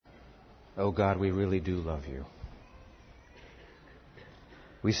Oh God, we really do love you.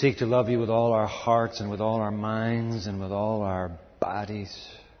 We seek to love you with all our hearts and with all our minds and with all our bodies.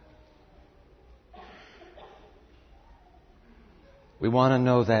 We want to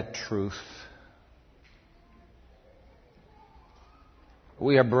know that truth.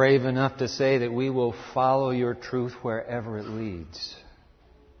 We are brave enough to say that we will follow your truth wherever it leads.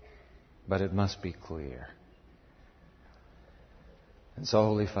 But it must be clear. And so,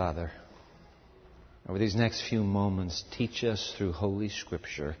 Holy Father, over these next few moments, teach us through Holy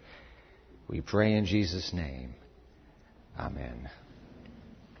Scripture. We pray in Jesus' name. Amen.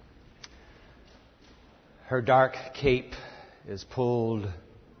 Her dark cape is pulled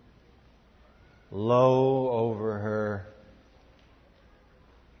low over her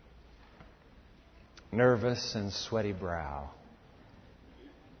nervous and sweaty brow,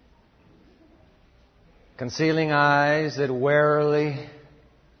 concealing eyes that warily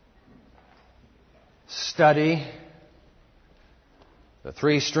study the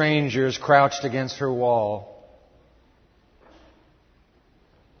three strangers crouched against her wall.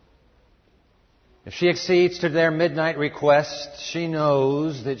 If she accedes to their midnight request, she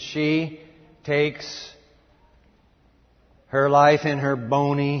knows that she takes her life in her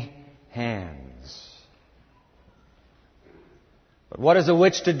bony hands. But what is a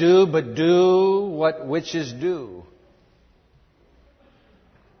witch to do but do what witches do?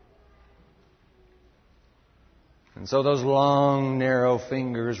 And so those long, narrow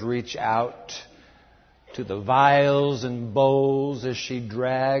fingers reach out to the vials and bowls as she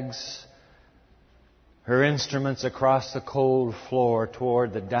drags her instruments across the cold floor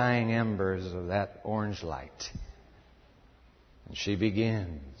toward the dying embers of that orange light. And she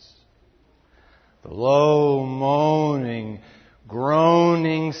begins. The low, moaning,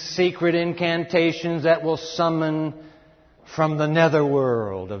 groaning, secret incantations that will summon from the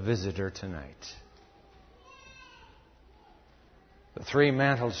netherworld a visitor tonight. The three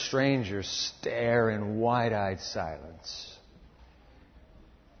mantled strangers stare in wide-eyed silence.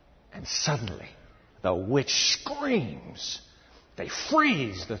 And suddenly, the witch screams. They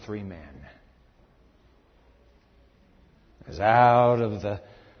freeze the three men. As out of the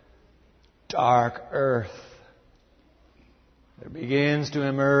dark earth, there begins to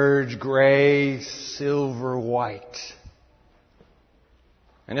emerge gray, silver white,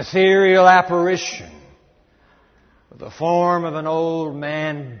 an ethereal apparition with the form of an old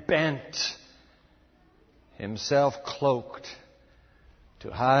man bent, himself cloaked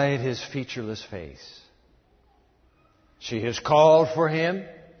to hide his featureless face. She has called for him.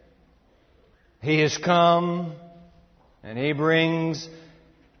 He has come, and he brings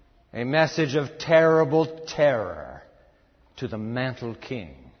a message of terrible terror to the mantled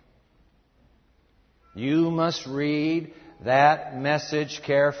king. You must read that message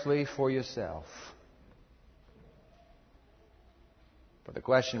carefully for yourself. But the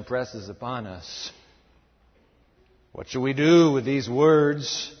question presses upon us, what shall we do with these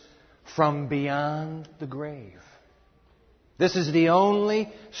words from beyond the grave? This is the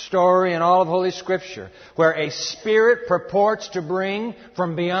only story in all of Holy Scripture where a spirit purports to bring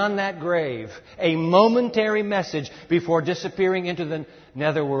from beyond that grave a momentary message before disappearing into the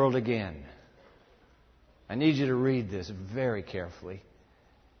netherworld again. I need you to read this very carefully.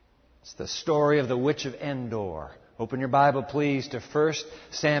 It's the story of the Witch of Endor. Open your Bible, please, to 1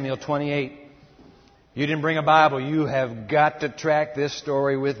 Samuel 28. You didn't bring a Bible. You have got to track this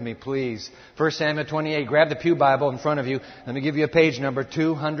story with me, please. 1 Samuel 28. Grab the pew Bible in front of you. Let me give you a page number,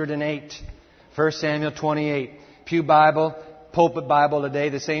 208. 1 Samuel 28. Pew Bible, Pulpit Bible today,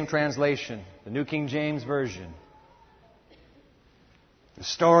 the same translation. The New King James Version. The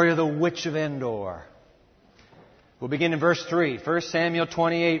story of the Witch of Endor. We'll begin in verse 3. 1 Samuel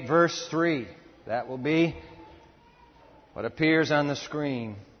 28, verse 3. That will be what appears on the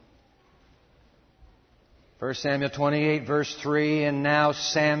screen. 1 Samuel 28, verse 3, and now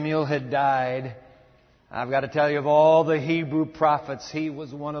Samuel had died. I've got to tell you, of all the Hebrew prophets, he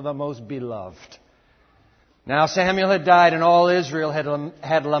was one of the most beloved. Now Samuel had died, and all Israel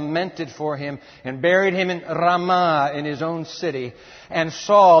had lamented for him and buried him in Ramah in his own city. And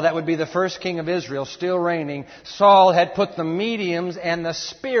Saul, that would be the first king of Israel, still reigning, Saul had put the mediums and the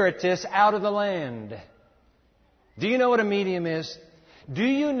spiritists out of the land. Do you know what a medium is? Do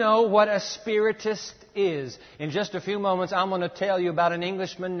you know what a spiritist is? In just a few moments, I'm going to tell you about an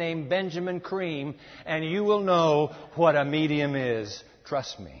Englishman named Benjamin Cream, and you will know what a medium is.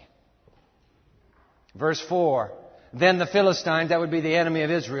 Trust me. Verse 4. Then the Philistines, that would be the enemy of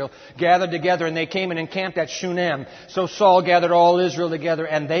Israel, gathered together, and they came and encamped at Shunem. So Saul gathered all Israel together,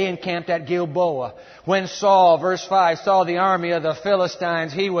 and they encamped at Gilboa. When Saul, verse 5, saw the army of the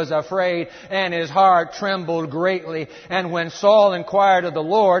Philistines, he was afraid, and his heart trembled greatly. And when Saul inquired of the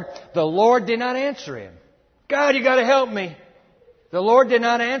Lord did not answer him. God, you got to help me. The Lord did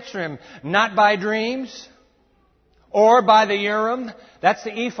not answer him, not by dreams, or by the Urim. That's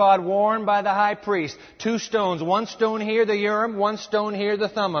the ephod worn by the high priest. 2 stones. 1 stone here, the Urim. 1 stone here, the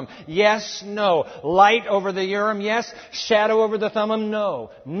Thummim. Yes, no. Light over the Urim, yes. Shadow over the Thummim,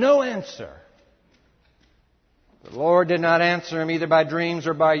 no. No answer. The Lord did not answer him either by dreams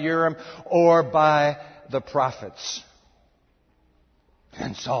or by Urim or by the prophets.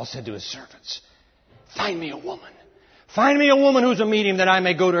 And Saul said to his servants, find me a woman. Find me a woman who's a medium that I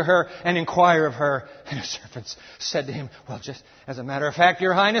may go to her and inquire of her. And his servants said to him, well, just as a matter of fact,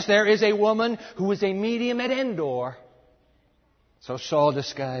 Your Highness, there is a woman who is a medium at Endor. So Saul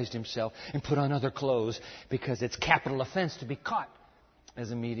disguised himself and put on other clothes because it's capital offense to be caught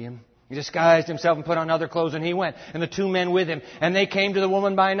as a medium. He disguised himself and put on other clothes, and he went, and the 2 men with him. And they came to the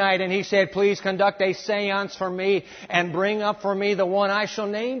woman by night, and he said, please conduct a seance for me and bring up for me the one I shall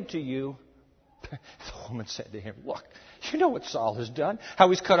name to you. The woman said to him, look, you know what Saul has done, how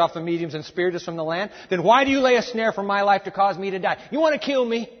he's cut off the mediums and spiritists from the land. Then why do you lay a snare for my life to cause me to die? You want to kill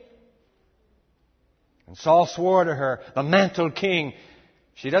me? And Saul swore to her, the mantled king.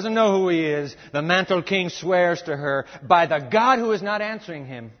 She doesn't know who he is. The mantled king swears to her by the God who is not answering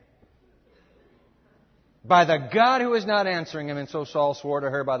him. By the God who is not answering him. And so Saul swore to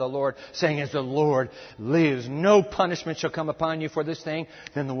her by the Lord, saying, as the Lord lives, no punishment shall come upon you for this thing.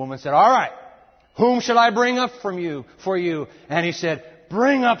 Then the woman said, all right, whom shall I bring up for you? And he said,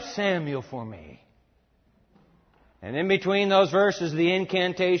 bring up Samuel for me. And in between those verses, the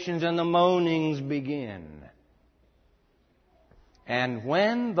incantations and the moanings begin. And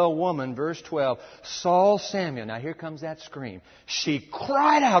when the woman, verse 12, saw Samuel, now here comes that scream, she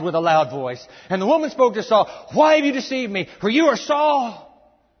cried out with a loud voice. And the woman spoke to Saul, why have you deceived me? For you are Saul.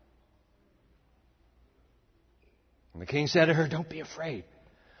 And the king said to her, don't be afraid.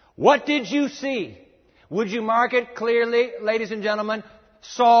 What did you see? Would you mark it clearly, ladies and gentlemen?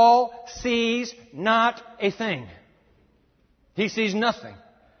 Saul sees not a thing. He sees nothing.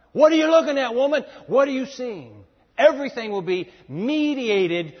 What are you looking at, woman? What are you seeing? Everything will be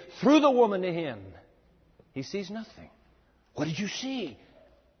mediated through the woman to him. He sees nothing. What did you see?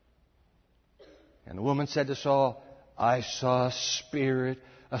 And the woman said to Saul, I saw a spirit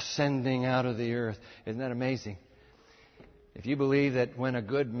ascending out of the earth. Isn't that amazing? If you believe that when a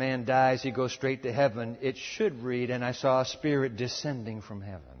good man dies, he goes straight to heaven, it should read, and I saw a spirit descending from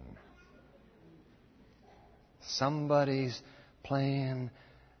heaven. Somebody's playing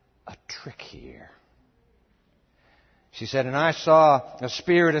a trick here. She said, and I saw a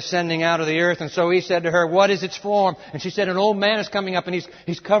spirit ascending out of the earth. And so he said to her, what is its form? And she said, an old man is coming up, and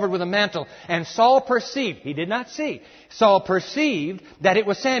he's covered with a mantle. And Saul perceived, he did not see, Saul perceived that it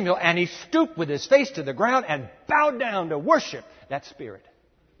was Samuel, and he stooped with his face to the ground and bowed down to worship that spirit.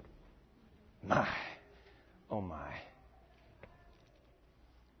 My, oh my.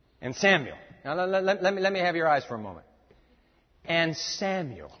 And Samuel. Now let me have your eyes for a moment. And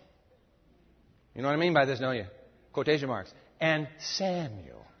Samuel. You know what I mean by this, don't you? Quotation marks. And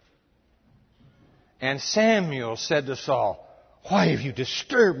Samuel. And Samuel said to Saul, why have you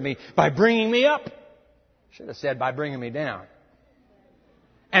disturbed me by bringing me up? Should have said by bringing me down.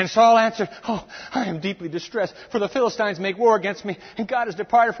 And Saul answered, oh, I am deeply distressed, for the Philistines make war against me, and God has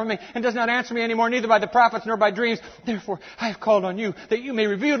departed from me, and does not answer me anymore, neither by the prophets nor by dreams. Therefore, I have called on you, that you may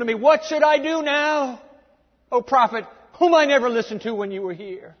reveal to me, what should I do now? O prophet, whom I never listened to when you were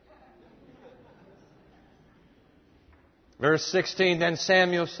here. Verse 16, then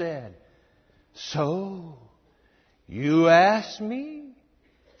Samuel said, so you asked me,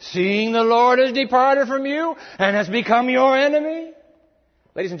 seeing the Lord has departed from you and has become your enemy?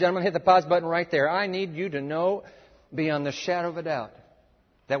 Ladies and gentlemen, hit the pause button right there. I need you to know beyond the shadow of a doubt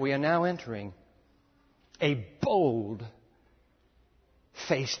that we are now entering a bold-faced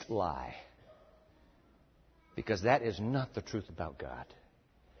lie. Because that is not the truth about God.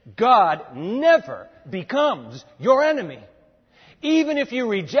 God never becomes your enemy. Even if you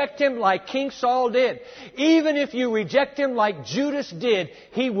reject Him like King Saul did, even if you reject Him like Judas did,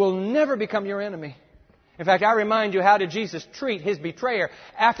 He will never become your enemy. In fact, I remind you, how did Jesus treat His betrayer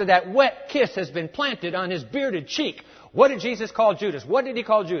after that wet kiss has been planted on his bearded cheek? What did Jesus call Judas? What did He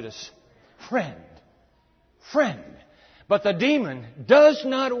call Judas? Friend. Friend. But the demon does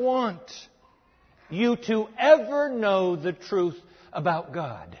not want you to ever know the truth about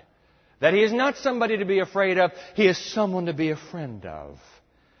God. That he is not somebody to be afraid of. He is someone to be a friend of.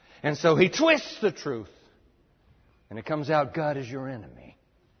 And so he twists the truth. And it comes out, God is your enemy.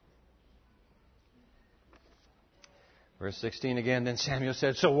 Verse 16 again, then Samuel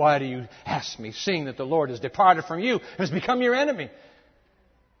said, so why do you ask me, seeing that the Lord has departed from you and has become your enemy?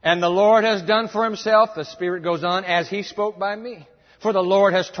 And the Lord has done for himself, the Spirit goes on, as he spoke by me. For the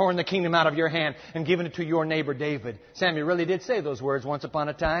Lord has torn the kingdom out of your hand and given it to your neighbor David. Samuel really did say those words once upon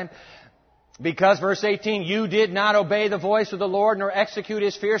a time. Because, verse 18, you did not obey the voice of the Lord, nor execute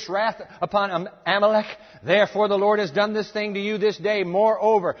His fierce wrath upon Amalek. Therefore the Lord has done this thing to you this day.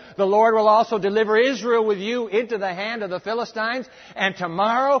 Moreover, the Lord will also deliver Israel with you into the hand of the Philistines. And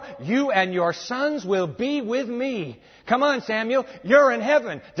tomorrow you and your sons will be with me. Come on, Samuel, you're in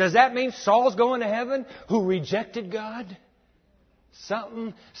heaven. Does that mean Saul's going to heaven who rejected God?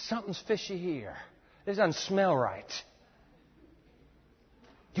 Something's fishy here. This doesn't smell right.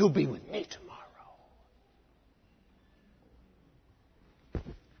 You'll be with me tomorrow.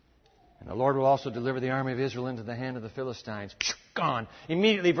 And the Lord will also deliver the army of Israel into the hand of the Philistines. Gone.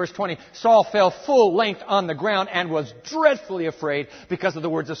 Immediately, verse 20, Saul fell full length on the ground and was dreadfully afraid because of the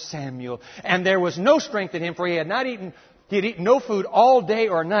words of Samuel. And there was no strength in him, for he had eaten no food all day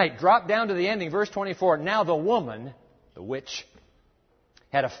or night. Drop down to the ending, verse 24. Now the woman, the witch,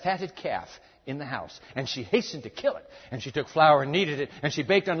 had a fatted calf in the house, and she hastened to kill it. And she took flour and kneaded it, and she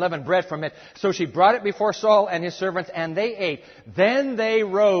baked unleavened bread from it. So she brought it before Saul and his servants, and they ate. Then they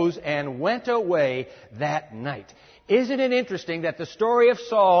rose and went away that night. Isn't it interesting that the story of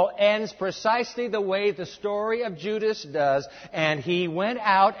Saul ends precisely the way the story of Judas does? And he went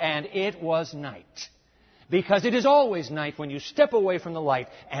out, and it was night. Because it is always night when you step away from the light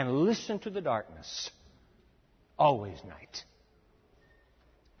and listen to the darkness. Always night.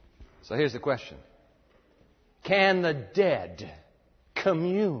 So here's the question. Can the dead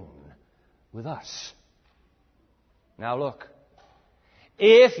commune with us? Now look.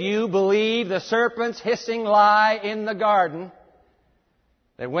 If you believe the serpent's hissing lie in the garden,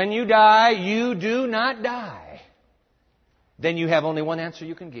 that when you die, you do not die, then you have only one answer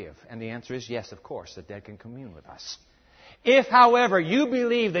you can give. And the answer is yes, of course, the dead can commune with us. If, however, you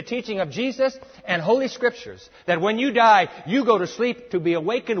believe the teaching of Jesus and Holy Scriptures, that when you die, you go to sleep to be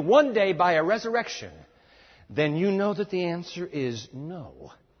awakened one day by a resurrection, then you know that the answer is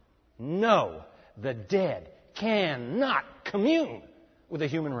no. No, the dead cannot commune with the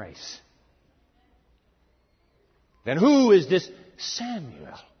human race. Then who is this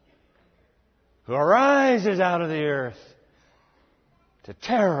Samuel who arises out of the earth to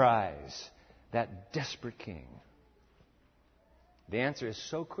terrorize that desperate king? The answer is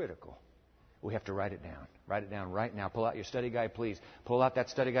so critical, we have to write it down. Write it down right now. Pull out your study guide, please. Pull out that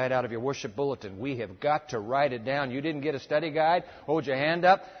study guide out of your worship bulletin. We have got to write it down. You didn't get a study guide? Hold your hand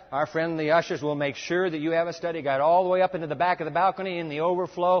up. Our friend, the ushers, will make sure that you have a study guide all the way up into the back of the balcony in the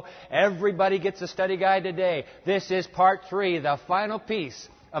overflow. Everybody gets a study guide today. This is part 3, the final piece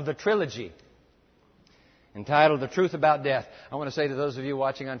of the trilogy, entitled The Truth About Death. I want to say to those of you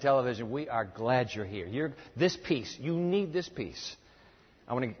watching on television, we are glad you're here. This piece, you need this piece.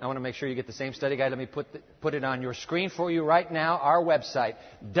 I want to make sure you get the same study guide. Let me put it on your screen for you right now. Our website,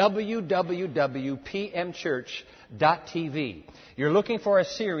 www.pmchurch.tv. You're looking for a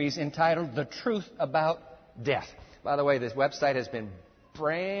series entitled The Truth About Death. By the way, this website has been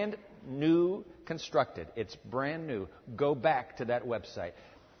brand new constructed. It's brand new. Go back to that website.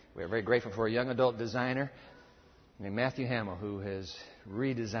 We're very grateful for a young adult designer named Matthew Hamill who has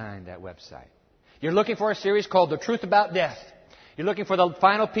redesigned that website. You're looking for a series called The Truth About Death. You're looking for the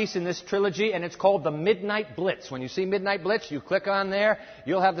final piece in this trilogy, and it's called The Midnight Blitz. When you see Midnight Blitz, you click on there.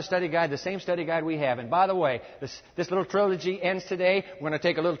 You'll have the study guide, the same study guide we have. And by the way, this little trilogy ends today. We're going to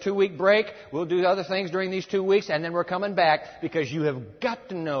take a little 2-week break. We'll do other things during these 2 weeks, and then we're coming back because you have got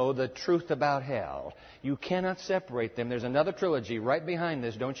to know the truth about hell. You cannot separate them. There's another trilogy right behind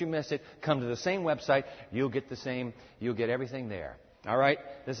this. Don't you miss it. Come to the same website. You'll get everything there. All right?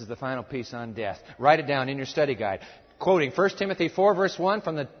 This is the final piece on death. Write it down in your study guide. Quoting 1 Timothy 4, verse 1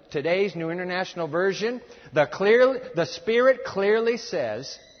 from today's New International Version, the Spirit clearly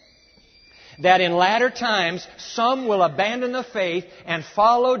says that in latter times some will abandon the faith and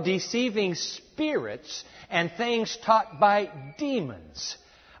follow deceiving spirits and things taught by demons.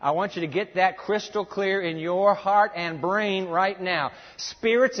 I want you to get that crystal clear in your heart and brain right now.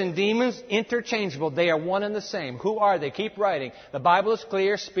 Spirits and demons, interchangeable. They are one and the same. Who are they? Keep writing. The Bible is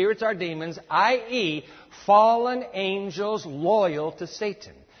clear. Spirits are demons, i.e., fallen angels loyal to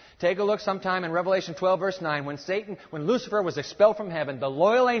Satan. Take a look sometime in Revelation 12, verse 9. When Lucifer was expelled from heaven, the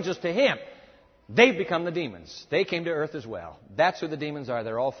loyal angels to him They've become the demons. They came to earth as well. That's who the demons are.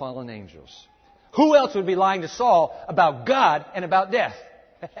 They're all fallen angels. Who else would be lying to Saul about God and about death?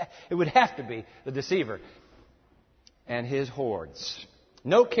 It would have to be the deceiver and his hordes.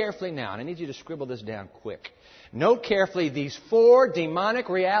 Note carefully now, and I need you to scribble this down quick. Note carefully these 4 demonic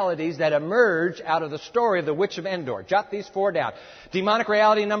realities that emerge out of the story of the Witch of Endor. Jot these 4 down. Demonic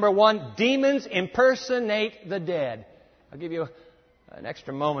reality number 1, demons impersonate the dead. I'll give you an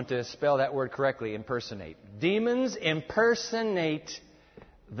extra moment to spell that word correctly, impersonate. Demons impersonate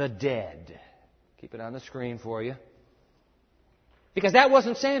the dead. Keep it on the screen for you. Because that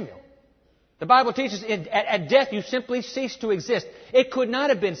wasn't Samuel. The Bible teaches at death you simply cease to exist. It could not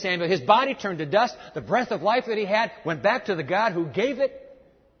have been Samuel. His body turned to dust. The breath of life that he had went back to the God who gave it.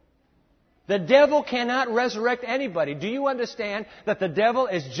 The devil cannot resurrect anybody. Do you understand that the devil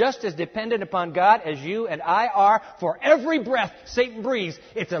is just as dependent upon God as you and I are? For every breath Satan breathes,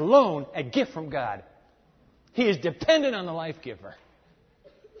 it's alone a gift from God. He is dependent on the life giver.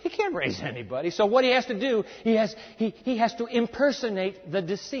 He can't raise anybody. So what he has to do, he has to impersonate the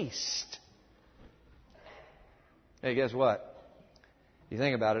deceased. Hey, guess what? You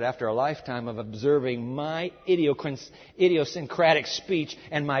think about it, after a lifetime of observing my idiosyncratic speech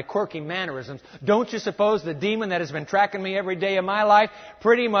and my quirky mannerisms, don't you suppose the demon that has been tracking me every day of my life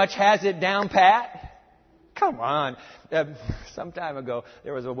pretty much has it down pat? Come on. Some time ago,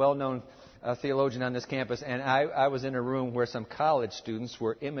 there was a well-known theologian on this campus, and I was in a room where some college students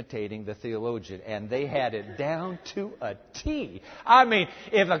were imitating the theologian, and they had it down to a T. I mean,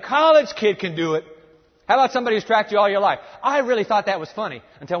 if a college kid can do it, how about somebody who's tracked you all your life? I really thought that was funny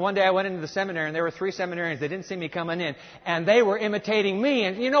until one day I went into the seminary and there were 3 seminarians. They didn't see me coming in and they were imitating me.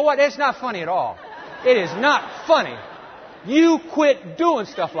 And you know what? It's not funny at all. It is not funny. You quit doing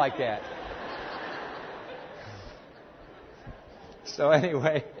stuff like that. So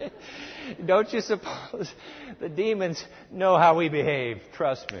anyway, don't you suppose the demons know how we behave?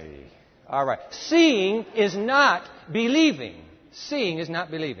 Trust me. All right. Seeing is not believing. Seeing is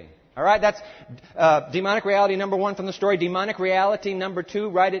not believing. All right, that's demonic reality number 1 from the story. Demonic reality number 2,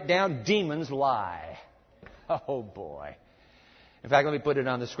 write it down. Demons lie. Oh, boy. In fact, let me put it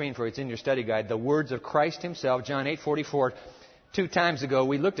on the screen for you. It's in your study guide. The words of Christ himself, John 8:44. 2 times ago,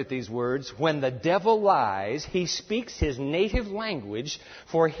 we looked at these words. When the devil lies, he speaks his native language,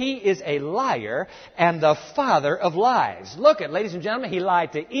 for he is a liar and the father of lies. Look at, ladies and gentlemen, he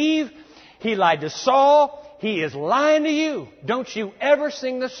lied to Eve. He lied to Saul. He is lying to you. Don't you ever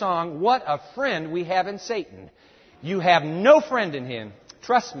sing the song, "What a Friend We Have in Satan." You have no friend in him.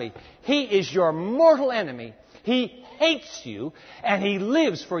 Trust me. He is your mortal enemy. He hates you, and he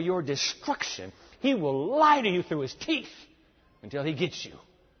lives for your destruction. He will lie to you through his teeth until he gets you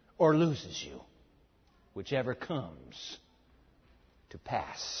or loses you, whichever comes to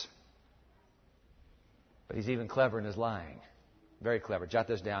pass. But he's even clever in his lying. Very clever. Jot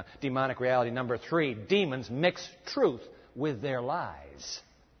this down. Demonic reality number 3. Demons mix truth with their lies.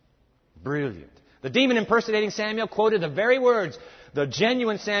 Brilliant. The demon impersonating Samuel quoted the very words the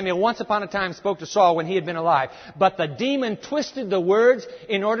genuine Samuel once upon a time spoke to Saul when he had been alive. But the demon twisted the words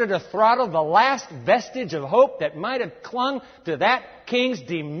in order to throttle the last vestige of hope that might have clung to that king's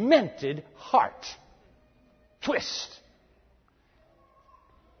demented heart. Twist.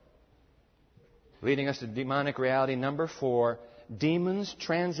 Leading us to demonic reality number 4. Demons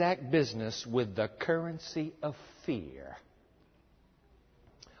transact business with the currency of fear.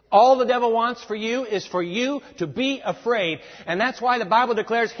 All the devil wants for you is for you to be afraid. And that's why the Bible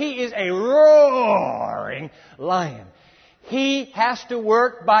declares he is a roaring lion. He has to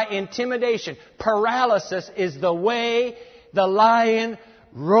work by intimidation. Paralysis is the way the lion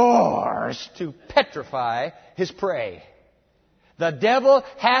roars to petrify his prey. The devil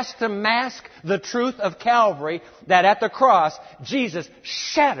has to mask the truth of Calvary, that at the cross, Jesus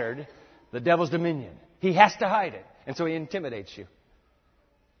shattered the devil's dominion. He has to hide it. And so he intimidates you.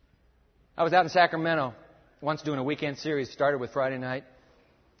 I was out in Sacramento once doing a weekend series, started with Friday night.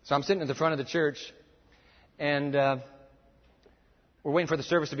 So I'm sitting at the front of the church, and we're waiting for the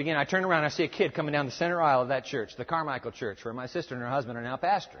service to begin. I turn around and I see a kid coming down the center aisle of that church, the Carmichael Church, where my sister and her husband are now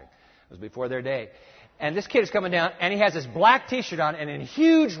pastoring. It was before their day. And this kid is coming down, and he has this black T-shirt on, and in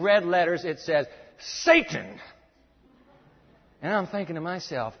huge red letters it says, Satan. And I'm thinking to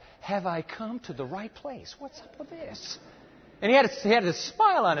myself, have I come to the right place? What's up with this? And he had this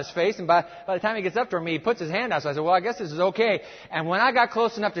smile on his face, and by the time he gets up to me, he puts his hand out. So I said, well, I guess this is okay. And when I got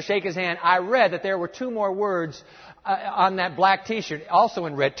close enough to shake his hand, I read that there were 2 more words on that black T-shirt, also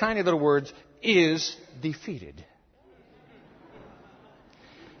in red, tiny little words, is defeated.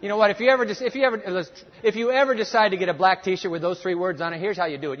 You know what? If you ever decide to get a black T-shirt with those 3 words on it, here's how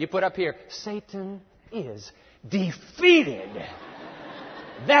you do it. You put up here, Satan is defeated.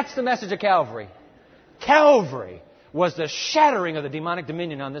 That's the message of Calvary. Calvary was the shattering of the demonic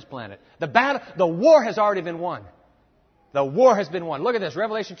dominion on this planet. The war has already been won. The war has been won. Look at this,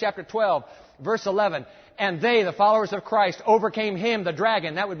 Revelation chapter 12, verse 11. And they, the followers of Christ, overcame him, the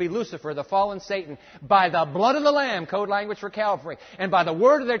dragon, that would be Lucifer, the fallen Satan, by the blood of the Lamb, code language for Calvary, and by the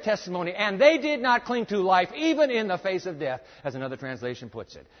word of their testimony. And they did not cling to life, even in the face of death, as another translation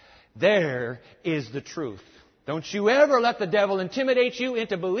puts it. There is the truth. Don't you ever let the devil intimidate you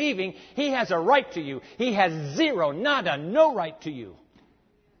into believing he has a right to you. He has zero, nada, no right to you.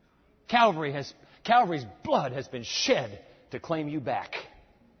 Calvary's blood has been shed to claim you back.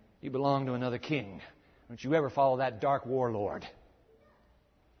 You belong to another king. Don't you ever follow that dark warlord.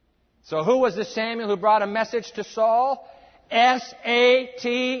 So who was this Samuel who brought a message to Saul? S-A-T-A-N.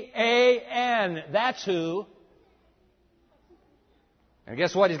 That's who. And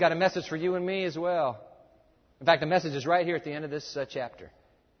guess what? He's got a message for you and me as well. In fact, the message is right here at the end of this chapter.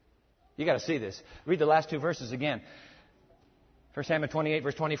 You've got to see this. Read the last 2 verses again. 1 Samuel 28,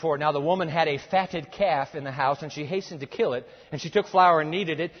 verse 24. Now the woman had a fatted calf in the house, and she hastened to kill it. And she took flour and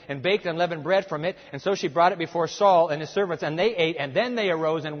kneaded it, and baked unleavened bread from it. And so she brought it before Saul and his servants, and they ate. And then they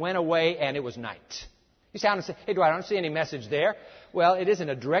arose and went away, and it was night. You sound and say, hey, Dwight, I don't see any message there. Well, it isn't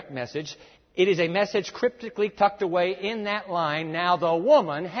a direct message. It is a message cryptically tucked away in that line. Now the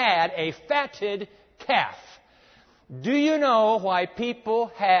woman had a fatted calf. Do you know why people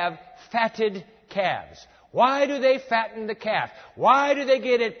have fatted calves? Why do they fatten the calf? Why do they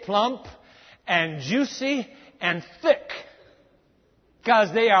get it plump and juicy and thick?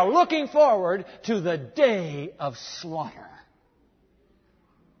 Because they are looking forward to the day of slaughter.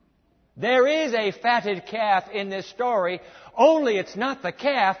 There is a fatted calf in this story, only it's not the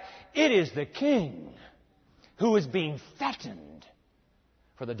calf, it is the king who is being fattened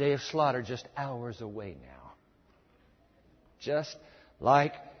for the day of slaughter just hours away now. Just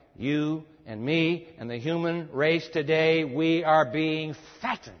like you and me and the human race today, we are being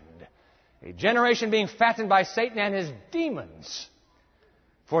fattened. A generation being fattened by Satan and his demons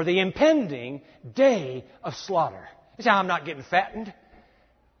for the impending day of slaughter. You say, I'm not getting fattened.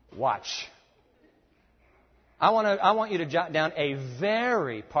 Watch. I want you to jot down a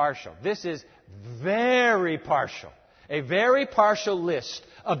very partial, this is very partial, a very partial list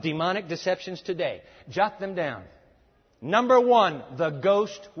of demonic deceptions today. Jot them down. Number 1, the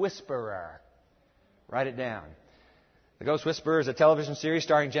Ghost Whisperer. Write it down. The Ghost Whisperer is a television series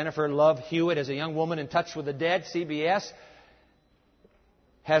starring Jennifer Love Hewitt as a young woman in touch with the dead. CBS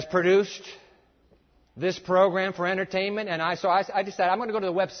has produced this program for entertainment, and I decided I'm going to go to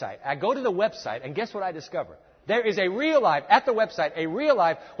the website. I go to the website, and guess what I discover? There is at the website, a real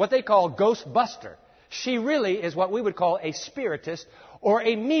life, what they call Ghostbuster. She really is what we would call a spiritist or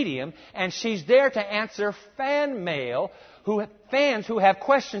a medium, and she's there to answer fan mail, fans who have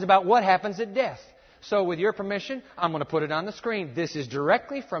questions about what happens at death. So with your permission, I'm going to put it on the screen. This is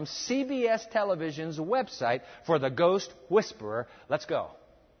directly from CBS Television's website for the Ghost Whisperer. Let's go.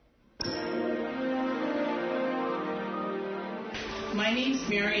 My name is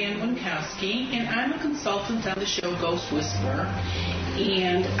Mary Ann Winkowski, and I'm a consultant on the show Ghost Whisperer.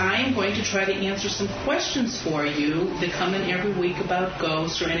 And I am going to try to answer some questions for you that come in every week about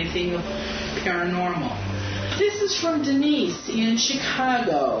ghosts or anything paranormal. This is from Denise in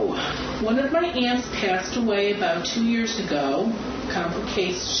Chicago. One of my aunts passed away about 2 years ago,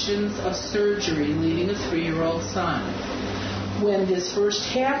 complications of surgery, leaving a 3-year-old son. When this first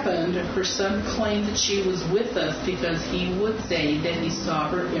happened, her son claimed that she was with us because he would say that he saw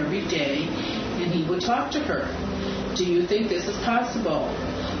her every day and he would talk to her. Do you think this is possible?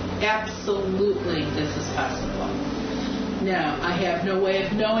 Absolutely, this is possible. Now, I have no way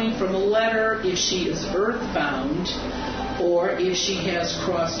of knowing from a letter if she is earthbound or if she has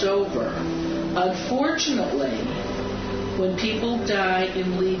crossed over. Unfortunately, when people die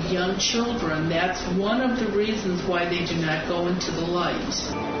and leave young children, that's one of the reasons why they do not go into the light.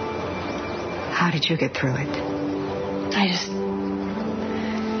 How did you get through it? I just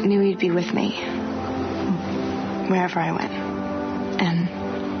knew he'd be with me wherever I went. And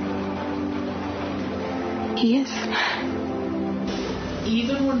he is.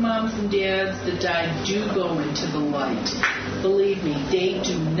 Even when moms and dads that died do go into the light, believe me, they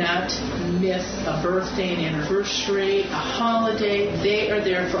do not miss a birthday, an anniversary, a holiday. They are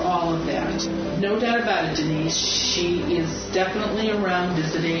there for all of that. No doubt about it, Denise. She is definitely around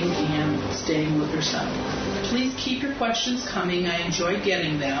visiting and staying with her son. Please keep your questions coming. I enjoy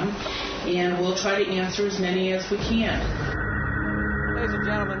getting them. And we'll try to answer as many as we can. Ladies and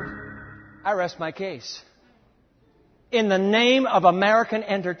gentlemen, I rest my case. In the name of American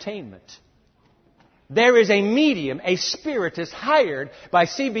entertainment, there is a medium, a spiritist hired by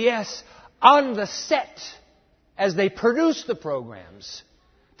CBS on the set as they produce the programs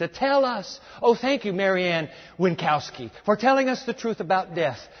to tell us, oh, thank you, Marianne Winkowski, for telling us the truth about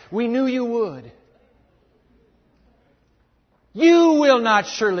death. We knew you would. You will not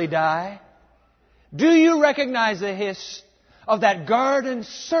surely die. Do you recognize the hiss of that garden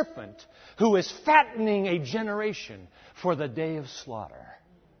serpent who is fattening a generation for the day of slaughter?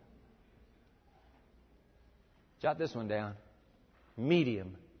 Jot this one down.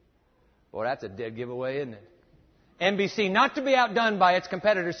 Medium. Boy, that's a dead giveaway, isn't it? NBC, not to be outdone by its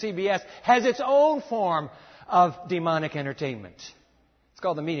competitor CBS, has its own form of demonic entertainment. It's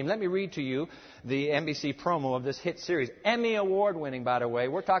called The Medium. Let me read to you the NBC promo of this hit series. Emmy Award winning, by the way.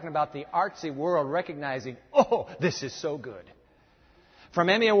 We're talking about the artsy world recognizing, oh, this is so good. From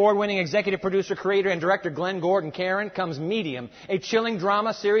Emmy Award-winning executive producer, creator, and director Glenn Gordon Caron comes Medium, a chilling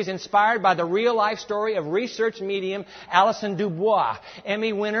drama series inspired by the real-life story of research medium Alison Dubois.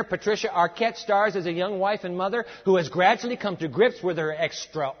 Emmy winner Patricia Arquette stars as a young wife and mother who has gradually come to grips with her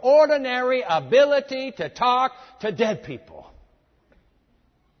extraordinary ability to talk to dead people.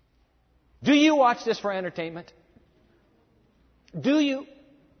 Do you watch this for entertainment? Do you?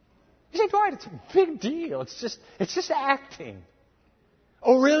 You say, Dwight, it's a big deal. It's just acting.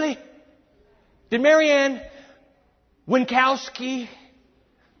 Oh, really? Did Marianne Winkowski,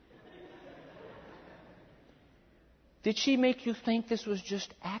 did she make you think this was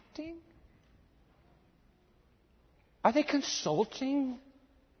just acting? Are they consulting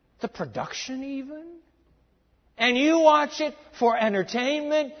the production even? And you watch it for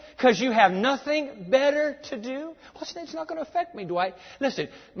entertainment because you have nothing better to do? Well, it's not going to affect me, Dwight. Listen,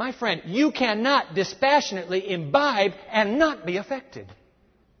 my friend, you cannot dispassionately imbibe and not be affected.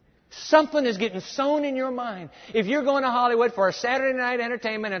 Something is getting sown in your mind. If you're going to Hollywood for a Saturday night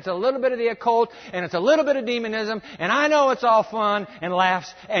entertainment, and it's a little bit of the occult, and it's a little bit of demonism, and I know it's all fun and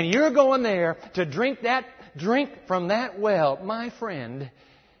laughs, and you're going there to drink from that well, my friend,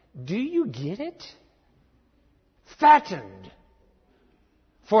 do you get it? Fattened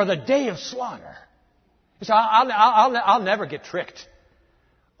for the day of slaughter. So I'll never get tricked.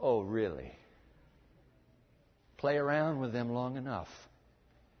 Oh, really? Play around with them long enough,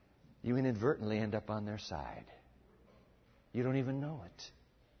 you inadvertently end up on their side. You don't even know it.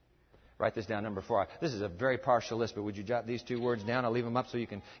 Write this down, number 4. This is a very partial list, but would you jot these 2 words down? I'll leave them up so you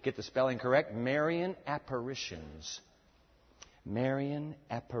can get the spelling correct. Marian apparitions. Marian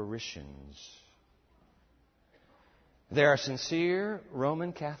apparitions. There are sincere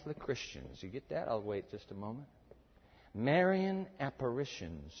Roman Catholic Christians. You get that? I'll wait just a moment. Marian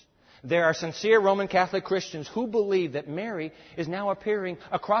apparitions. There are sincere Roman Catholic Christians who believe that Mary is now appearing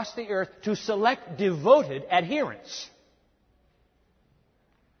across the earth to select devoted adherents.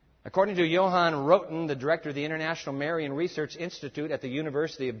 According to Johann Roten, the director of the International Marian Research Institute at the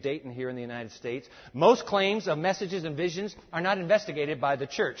University of Dayton here in the United States, most claims of messages and visions are not investigated by the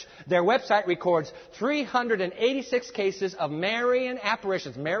Church. Their website records 386 cases of Marian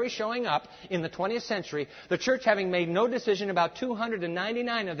apparitions, Mary showing up in the 20th century, the Church having made no decision about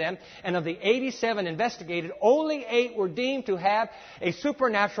 299 of them, and of the 87 investigated, only 8 were deemed to have a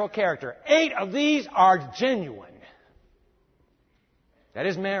supernatural character. 8 of these are genuine. That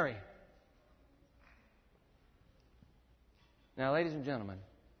is Mary. Now, ladies and gentlemen,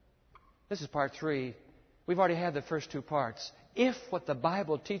 this is part 3. We've already had the first 2 parts. If what the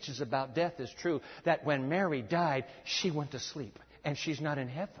Bible teaches about death is true, that when Mary died, she went to sleep and she's not in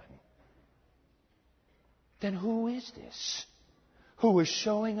heaven, then who is this who is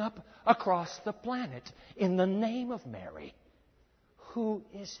showing up across the planet in the name of Mary? Who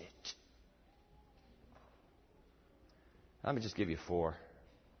is it? Let me just give you 4.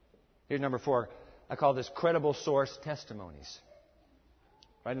 Here's number 4. I call this credible source testimonies.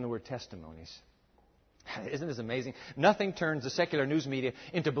 Write in the word testimonies. Isn't this amazing? Nothing turns the secular news media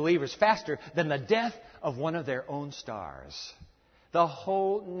into believers faster than the death of one of their own stars. The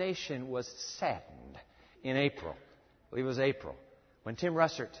whole nation was saddened in April. I believe it was April, when Tim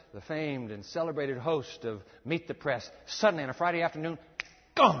Russert, the famed and celebrated host of Meet the Press, suddenly on a Friday afternoon,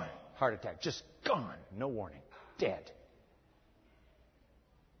 gone. Heart attack. Just gone. No warning. Dead.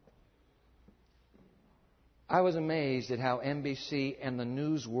 I was amazed at how NBC and the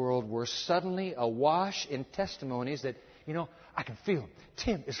news world were suddenly awash in testimonies that, I can feel him.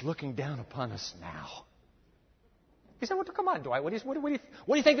 Tim is looking down upon us now. He said, well, come on, Dwight. What do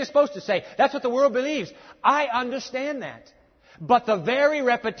you think they're supposed to say? That's what the world believes. I understand that. But the very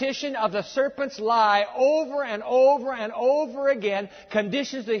repetition of the serpent's lie over and over and over again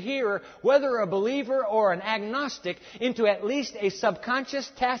conditions the hearer, whether a believer or an agnostic, into at least a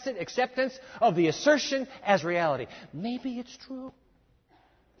subconscious, tacit acceptance of the assertion as reality. Maybe it's true.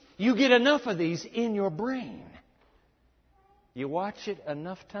 You get enough of these in your brain. You watch it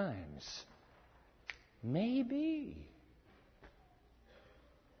enough times. Maybe.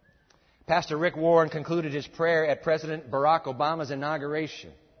 Pastor Rick Warren concluded his prayer at President Barack Obama's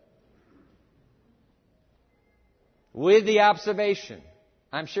inauguration with the observation,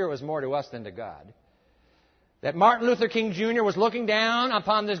 I'm sure it was more to us than to God, that Martin Luther King Jr. was looking down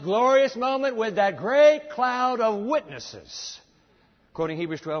upon this glorious moment with that great cloud of witnesses. Quoting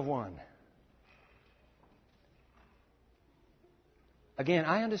Hebrews 12:1. Again,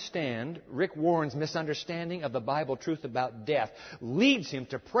 I understand Rick Warren's misunderstanding of the Bible truth about death leads him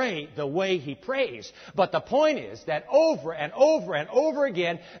to pray the way he prays. But the point is that over and over and over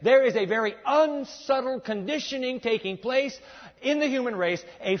again, there is a very unsubtle conditioning taking place in the human race,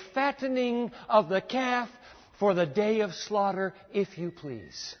 a fattening of the calf for the day of slaughter, if you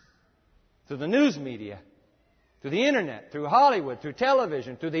please. Through the news media, through the internet, through Hollywood, through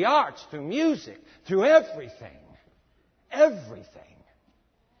television, through the arts, through music, through everything. Everything.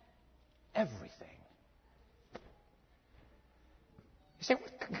 Everything. You say,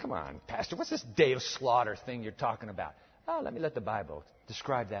 come on, Pastor, what's this day of slaughter thing you're talking about? Oh, let me let the Bible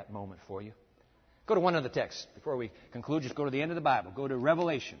describe that moment for you. Go to one other text. Before we conclude, just go to the end of the Bible. Go to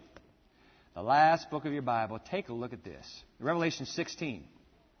Revelation, the last book of your Bible. Take a look at this. Revelation 16. You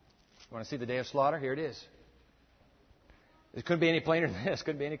want to see the day of slaughter? Here it is. It couldn't be any plainer than this.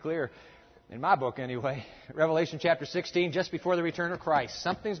 Couldn't be any clearer. In my book, anyway. Revelation chapter 16, just before the return of Christ.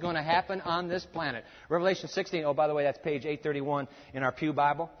 Something's going to happen on this planet. Revelation 16, oh, by the way, that's page 831 in our Pew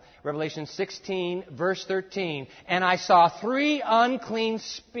Bible. Revelation 16, verse 13. And I saw 3 unclean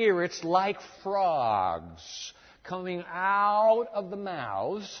spirits like frogs coming out of the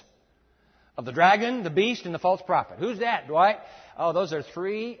mouths of the dragon, the beast, and the false prophet. Who's that, Dwight? Oh, those are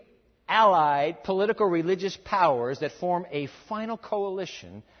 3 allied political religious powers that form a final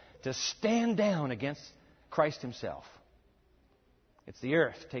coalition to stand down against Christ himself. It's the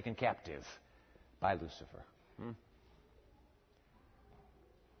earth taken captive by Lucifer.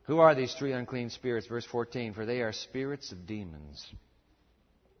 Who are these 3 unclean spirits? Verse 14, for they are spirits of demons,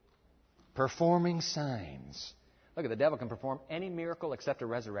 performing signs. Look, the devil can perform any miracle except a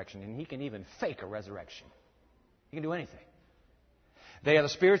resurrection, and he can even fake a resurrection. He can do anything. They are the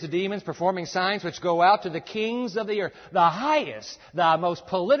spirits of demons performing signs which go out to the kings of the earth. The highest, the most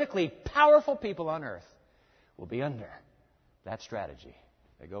politically powerful people on earth will be under that strategy.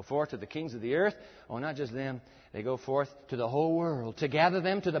 They go forth to the kings of the earth. Oh, not just them. They go forth to the whole world to gather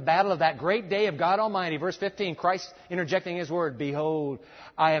them to the battle of that great day of God Almighty. Verse 15, Christ interjecting His word. Behold,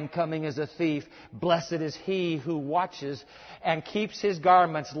 I am coming as a thief. Blessed is he who watches and keeps his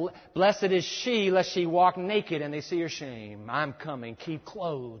garments. Blessed is she, lest she walk naked and they see her shame. I'm coming. Keep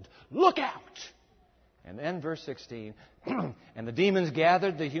clothed. Look out. And then verse 16, and the demons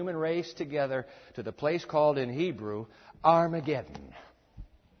gathered the human race together to the place called in Hebrew Armageddon.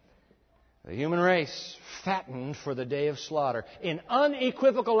 The human race fattened for the day of slaughter. In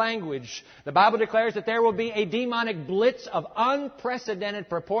unequivocal language, the Bible declares that there will be a demonic blitz of unprecedented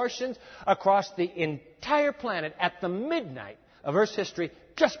proportions across the entire planet at the midnight of Earth's history,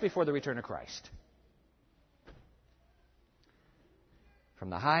 just before the return of Christ. From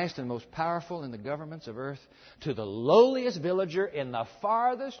the highest and most powerful in the governments of Earth to the lowliest villager in the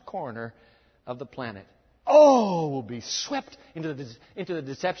farthest corner of the planet. Will be swept into the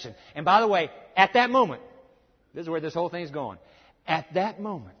deception. And by the way, at that moment, this is where this whole thing is going. At that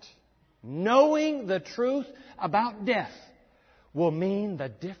moment, knowing the truth about death will mean the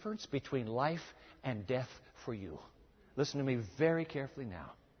difference between life and death for you. Listen to me very carefully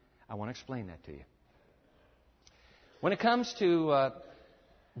now. I want to explain that to you. When it comes to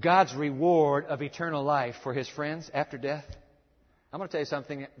God's reward of eternal life for His friends after death, I'm going to tell you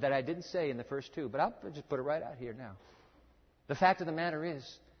something that I didn't say in the first 2, but I'll just put it right out here now. The fact of the matter is,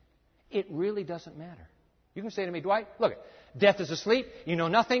 it really doesn't matter. You can say to me, Dwight, look, death is asleep, you know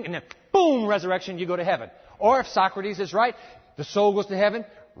nothing, and then boom, resurrection, you go to heaven. Or if Socrates is right, the soul goes to heaven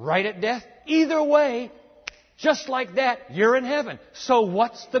right at death. Either way, just like that, you're in heaven. So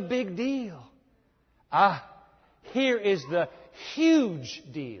what's the big deal? Here is the huge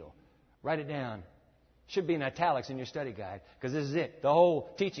deal. Write it down. Should be in italics in your study guide, because this is it. The whole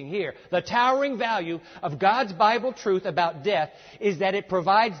teaching here. The towering value of God's Bible truth about death is that it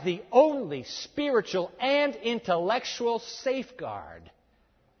provides the only spiritual and intellectual safeguard.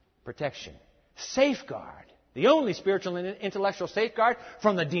 Protection. Safeguard The only spiritual and intellectual safeguard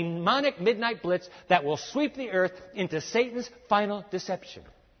from the demonic midnight blitz that will sweep the earth into Satan's final deception.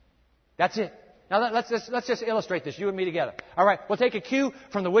 That's it. Now let's just illustrate this, you and me together. All right, we'll take a cue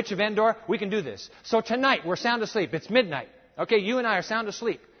from the Witch of Endor. We can do this. So tonight, we're sound asleep. It's midnight. Okay, you and I are sound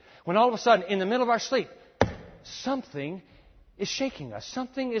asleep. When all of a sudden, in the middle of our sleep, something is shaking us.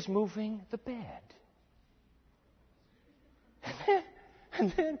 Something is moving the bed.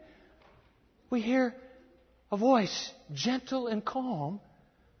 And then we hear a voice, gentle and calm,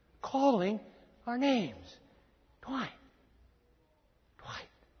 calling our names. Dwight. Dwight.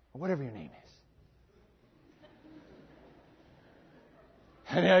 Or whatever your name is.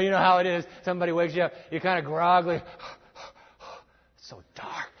 And you know how it is. Somebody wakes you up. You're kind of groggily. It's so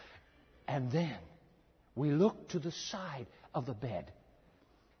dark. And then we look to the side of the bed.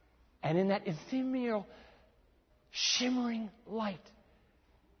 And in that ephemeral, shimmering light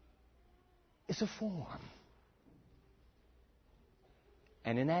is a form.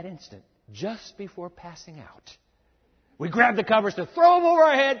 And in that instant, just before passing out, we grab the covers to throw them over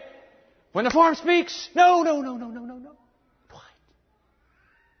our head. When the form speaks, no. Dwight.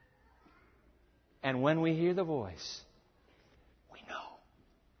 And when we hear the voice, we know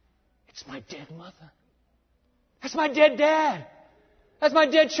it's my dead mother. That's my dead dad. That's my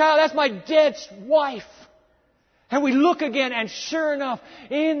dead child. That's my dead wife. And we look again, and sure enough,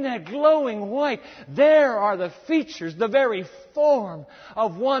 in that glowing white, there are the features, the very form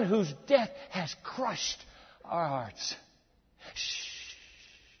of one whose death has crushed our hearts. Shh.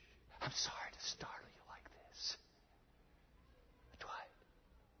 I'm sorry to startle you like this. Dwight,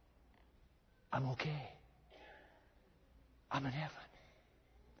 I'm okay. I'm in heaven.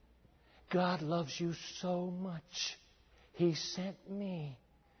 God loves you so much, He sent me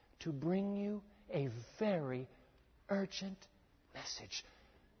to bring you a very urgent message.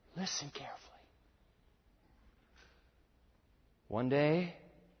 Listen carefully. One day,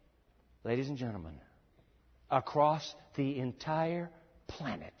 ladies and gentlemen, across the entire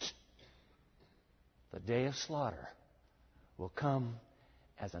planet, the day of slaughter will come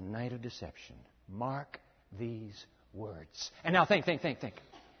as a night of deception. Mark these words. And now think.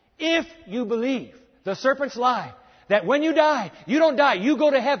 If you believe the serpent's lie, that when you die, you don't die, you go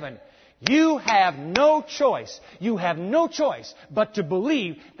to heaven, you have no choice. You have no choice but to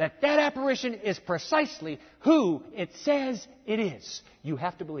believe that that apparition is precisely who it says it is. You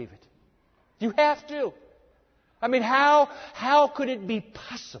have to believe it. You have to. I mean, how could it be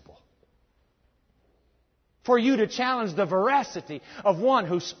possible for you to challenge the veracity of one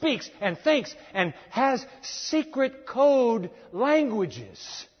who speaks and thinks and has secret code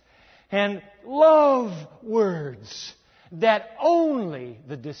languages and love words that only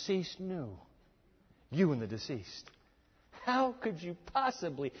the deceased knew? You and the deceased. How could you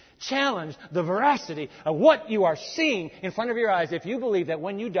possibly challenge the veracity of what you are seeing in front of your eyes if you believe that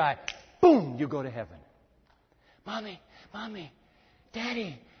when you die, boom, you go to heaven? Mommy,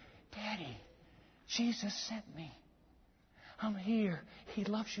 Daddy, Jesus sent me. I'm here. He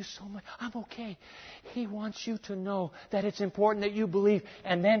loves you so much. I'm okay. He wants you to know that it's important that you believe,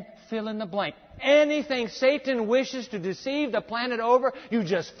 and then fill in the blank. Anything Satan wishes to deceive the planet over, you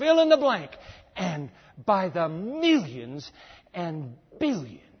just fill in the blank. And by the millions and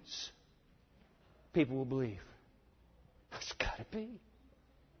billions, people will believe. It's got to be.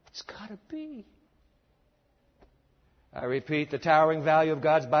 It's got to be. I repeat, the towering value of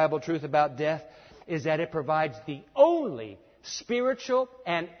God's Bible truth about death is that it provides the only spiritual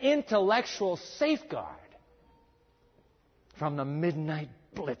and intellectual safeguard from the midnight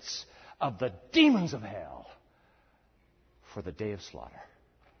blitz of the demons of hell for the day of slaughter.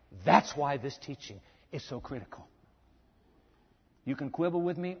 That's why this teaching is so critical. You can quibble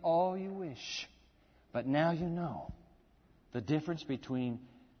with me all you wish, but now you know the difference between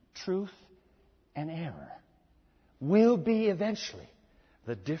truth and error will be eventually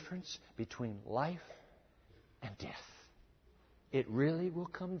the difference between life and death. It really will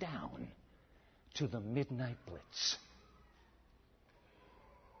come down to the midnight blitz.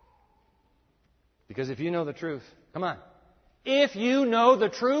 Because if you know the truth, come on. If you know the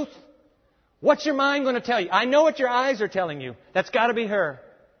truth, what's your mind going to tell you? I know what your eyes are telling you. That's got to be her.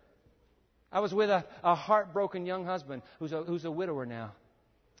 I was with a heartbroken young husband who's a widower now,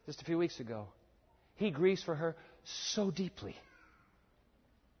 just a few weeks ago. He grieves for her so deeply.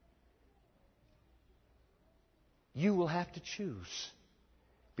 You will have to choose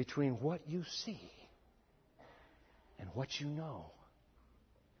between what you see and what you know.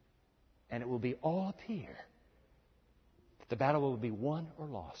 And it will be all up here. The battle will be won or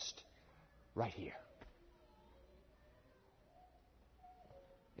lost right here.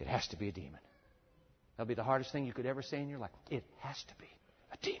 It has to be a demon. That'll be the hardest thing you could ever say in your life. It has to be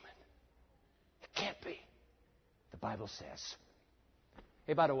a demon. It can't be. The Bible says.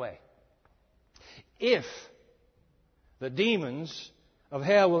 Hey, by the way, if the demons of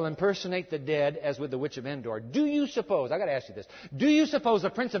hell will impersonate the dead as with the witch of Endor, do you suppose, I've got to ask you this, do you suppose the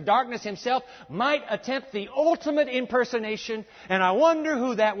Prince of Darkness himself might attempt the ultimate impersonation? And I wonder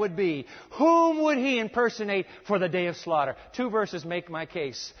who that would be. Whom would he impersonate for the day of slaughter? 2 verses make my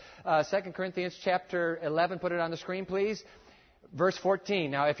case. 2 Corinthians chapter 11, put it on the screen, please. Verse 14.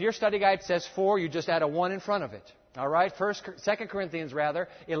 Now, if your study guide says 4, you just add a 1 in front of it. All right, 2 Corinthians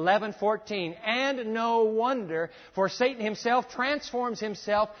 11:14. And no wonder, for Satan himself transforms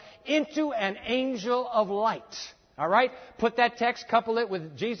himself into an angel of light. All right, put that text, couple it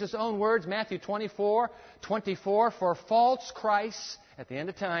with Jesus' own words, Matthew 24:24. For false Christs, at the end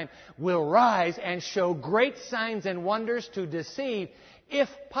of time, will rise and show great signs and wonders to deceive, if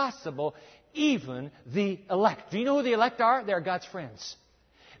possible, even the elect. Do you know who the elect are? They're God's friends.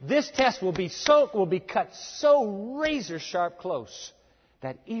 This test will be cut so razor sharp close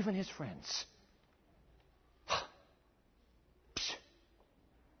that even his friends.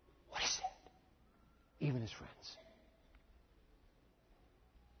 What is that? Even his friends.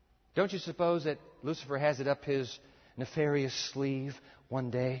 Don't you suppose that Lucifer has it up his nefarious sleeve one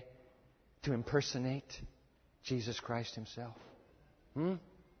day to impersonate Jesus Christ himself? Come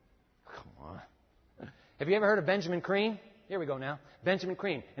on. Have you ever heard of Benjamin Creme? Here we go now. Benjamin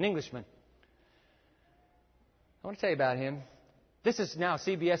Creme, an Englishman. I want to tell you about him. This is now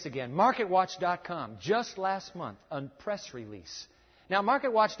CBS again. MarketWatch.com, just last month, a press release. Now,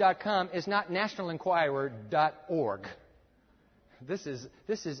 MarketWatch.com is not NationalEnquirer.org. This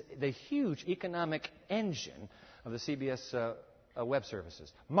is the huge economic engine of the CBS web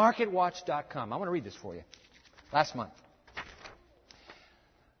services. MarketWatch.com. I want to read this for you. Last month.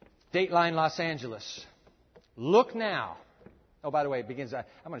 Dateline Los Angeles. Look now. Oh, by the way, it begins, I'm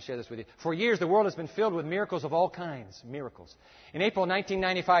going to share this with you. For years, the world has been filled with miracles of all kinds. Miracles. In April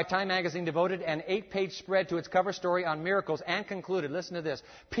 1995, Time magazine devoted an 8-page spread to its cover story on miracles and concluded, listen to this,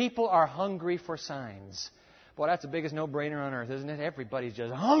 people are hungry for signs. Boy, that's the biggest no-brainer on earth, isn't it? Everybody's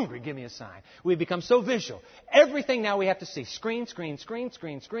just hungry. Give me a sign. We've become so visual. Everything now we have to see. Screen, screen, screen,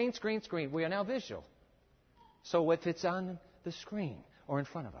 screen, screen, screen, screen. We are now visual. So if it's on the screen or in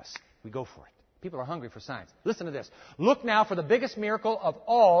front of us, we go for it. People are hungry for signs. Listen to this. Look now for the biggest miracle of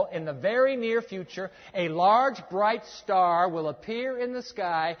all in the very near future. A large, bright star will appear in the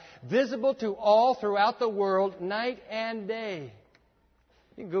sky, visible to all throughout the world, night and day.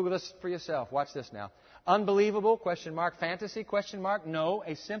 You can Google this for yourself. Watch this now. Unbelievable, question mark, fantasy, question mark, no,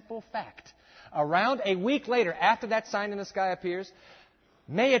 a simple fact. Around a week later, after that sign in the sky appears,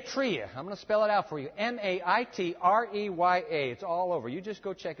 Maitreya, I'm going to spell it out for you, Maitreya. It's all over. You just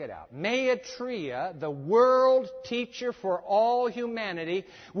go check it out. Maitreya, the world teacher for all humanity,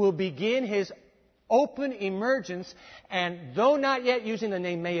 will begin his open emergence, and though not yet using the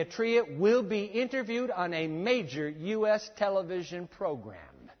name Maitreya, will be interviewed on a major U.S. television program.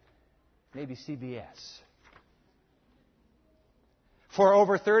 Maybe CBS. For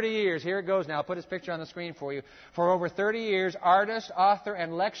over 30 years, here it goes now, I'll put his picture on the screen for you. For over 30 years, artist, author,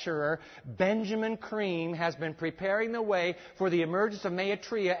 and lecturer Benjamin Creme has been preparing the way for the emergence of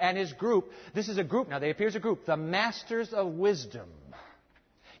Maitreya and his group. This is a group now, they appear as a group, the Masters of Wisdom.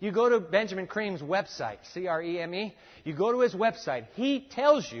 You go to Benjamin Creme's website, C-R-E-M-E, you go to his website, he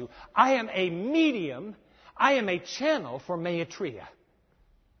tells you, I am a medium, I am a channel for Maitreya.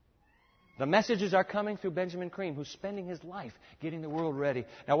 The messages are coming through Benjamin Creme, who's spending his life getting the world ready.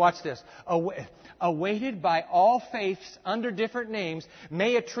 Now watch this. Awaited by all faiths under different names,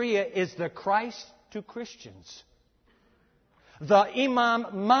 Maitreya is the Christ to Christians, the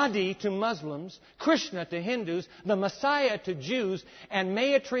Imam Mahdi to Muslims, Krishna to Hindus, the Messiah to Jews, and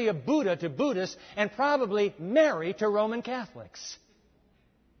Maitreya Buddha to Buddhists, and probably Mary to Roman Catholics.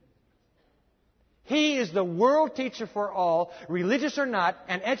 He is the world teacher for all, religious or not,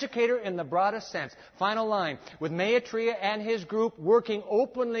 an educator in the broadest sense. Final line. With Maitreya and his group working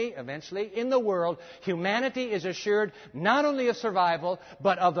openly, eventually, in the world, humanity is assured not only of survival,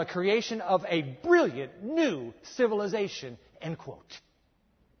 but of the creation of a brilliant new civilization. End quote.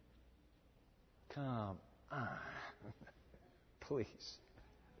 Come on. Please.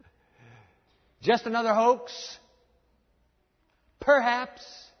 Just another hoax? Perhaps.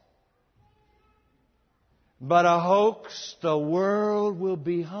 But a hoax the world will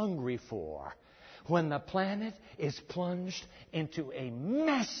be hungry for when the planet is plunged into a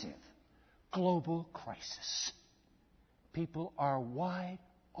massive global crisis. People are wide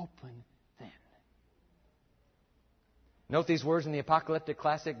open then. Note these words in the apocalyptic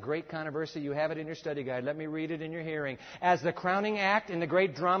classic, Great Controversy. You have it in your study guide. Let me read it in your hearing. As the crowning act in the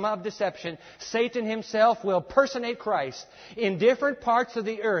great drama of deception, Satan himself will personate Christ. In different parts of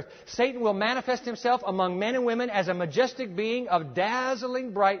the earth, Satan will manifest himself among men and women as a majestic being of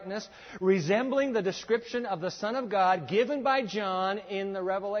dazzling brightness, resembling the description of the Son of God given by John in the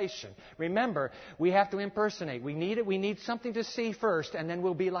Revelation. Remember, we have to impersonate. We need it. We need something to see first, and then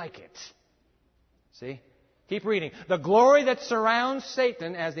we'll be like it. See? Keep reading. The glory that surrounds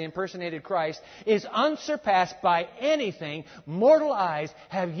Satan as the impersonated Christ is unsurpassed by anything mortal eyes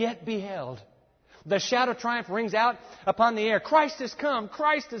have yet beheld. The shout of triumph rings out upon the air. Christ has come!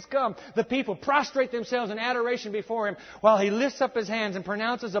 Christ has come! The people prostrate themselves in adoration before Him while He lifts up His hands and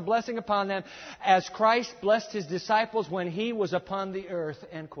pronounces a blessing upon them as Christ blessed His disciples when He was upon the earth.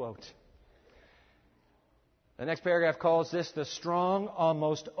 End quote. The next paragraph calls this the strong,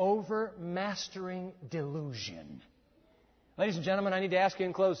 almost overmastering delusion. Ladies and gentlemen, I need to ask you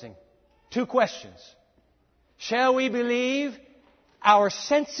in closing 2 questions. Shall we believe our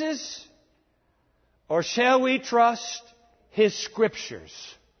senses or shall we trust His Scriptures?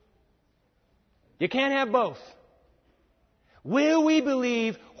 You can't have both. Will we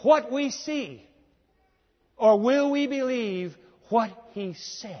believe what we see or will we believe what He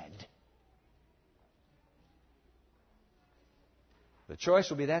said? The choice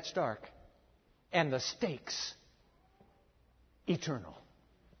will be that stark, and the stakes eternal.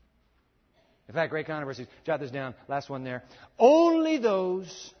 In fact, Great Controversy, jot this down, last one there. Only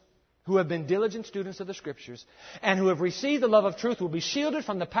those who have been diligent students of the Scriptures and who have received the love of truth will be shielded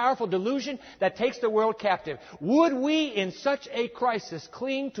from the powerful delusion that takes the world captive. Would we, in such a crisis,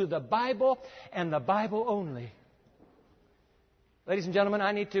 cling to the Bible and the Bible only? Ladies and gentlemen,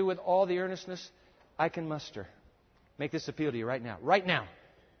 I need to, with all the earnestness I can muster, make this appeal to you right now. Right now.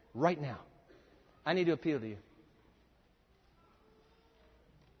 Right now. I need to appeal to you.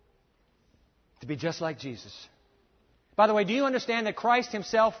 To be just like Jesus. By the way, do you understand that Christ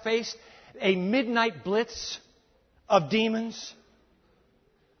Himself faced a midnight blitz of demons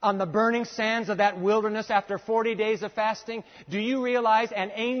on the burning sands of that wilderness after 40 days of fasting? Do you realize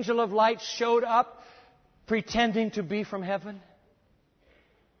an angel of light showed up pretending to be from heaven?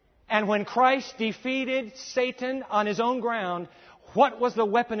 And when Christ defeated Satan on His own ground, what was the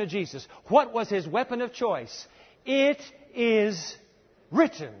weapon of Jesus? What was His weapon of choice? It is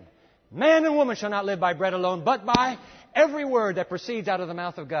written, man and woman shall not live by bread alone, but by every word that proceeds out of the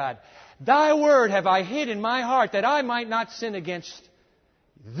mouth of God. Thy word have I hid in my heart that I might not sin against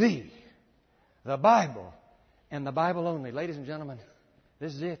Thee. The Bible and the Bible only. Ladies and gentlemen,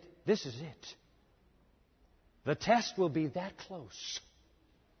 this is it. This is it. The test will be that close.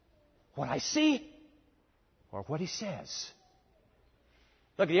 What I see or what He says.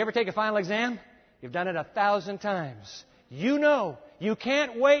 Look, have you ever take a final exam? You've done it 1,000 times. You know you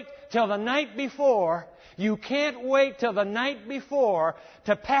can't wait till the night before. You can't wait till the night before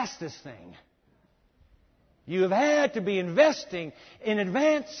to pass this thing. You have had to be investing in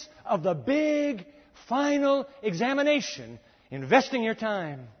advance of the big final examination, investing your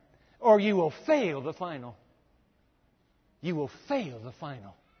time, or you will fail the final. You will fail the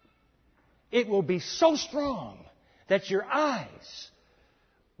final. It will be so strong that your eyes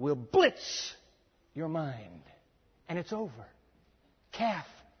will blitz your mind. And it's over. Calf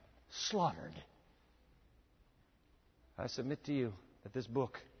slaughtered. I submit to you that this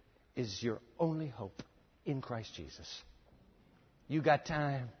book is your only hope in Christ Jesus. You got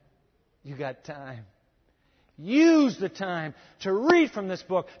time. You got time. Use the time to read from this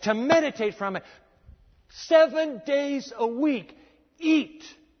book, to meditate from it. 7 days a week. Eat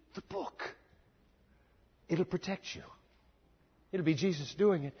the book. It'll protect you. It'll be Jesus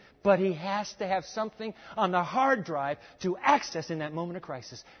doing it. But He has to have something on the hard drive to access in that moment of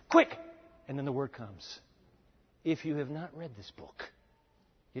crisis. Quick! And then the word comes. If you have not read this book,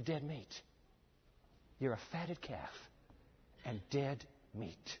 you're dead meat. You're a fatted calf and dead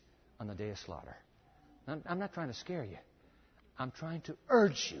meat on the day of slaughter. I'm not trying to scare you. I'm trying to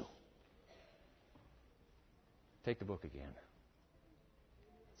urge you. Take the book again.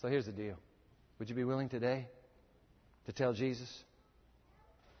 So here's the deal. Would you be willing today to tell Jesus?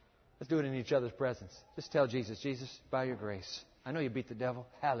 Let's do it in each other's presence. Just tell Jesus, Jesus, by your grace. I know you beat the devil.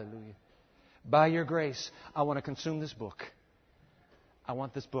 Hallelujah. By your grace, I want to consume this book. I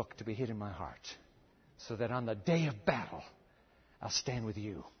want this book to be hid in my heart so that on the day of battle, I'll stand with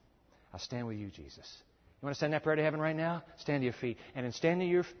you. I'll stand with you, Jesus. You want to send that prayer to heaven right now? Stand to your feet. And in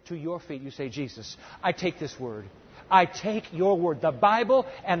standing to your feet, you say, Jesus, I take this word. I take your word, the Bible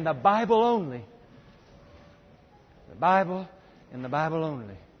and the Bible only. The Bible and the Bible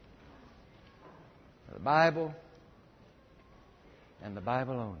only. The Bible and the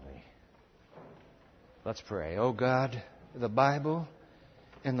Bible only. Let's pray. Oh God, the Bible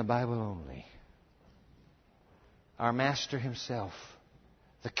and the Bible only. Our Master Himself,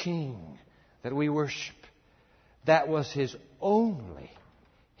 the King that we worship, that was His only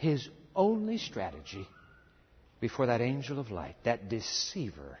strategy before that angel of light, that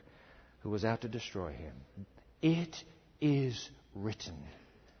deceiver who was out to destroy Him. It is written.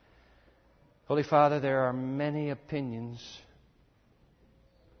 Holy Father, there are many opinions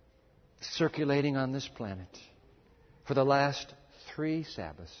circulating on this planet. For the last 3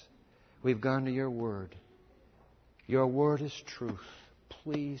 Sabbaths, we've gone to Your Word. Your Word is truth.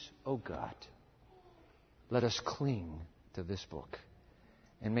 Please, oh God, let us cling to this book.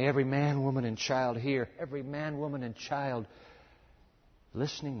 And may every man, woman, and child here, every man, woman, and child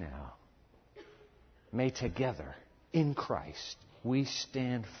listening now, may together in Christ we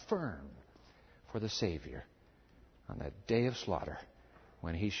stand firm for the Savior on that day of slaughter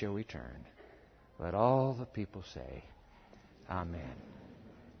when He shall return. Let all the people say, Amen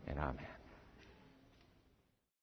and Amen.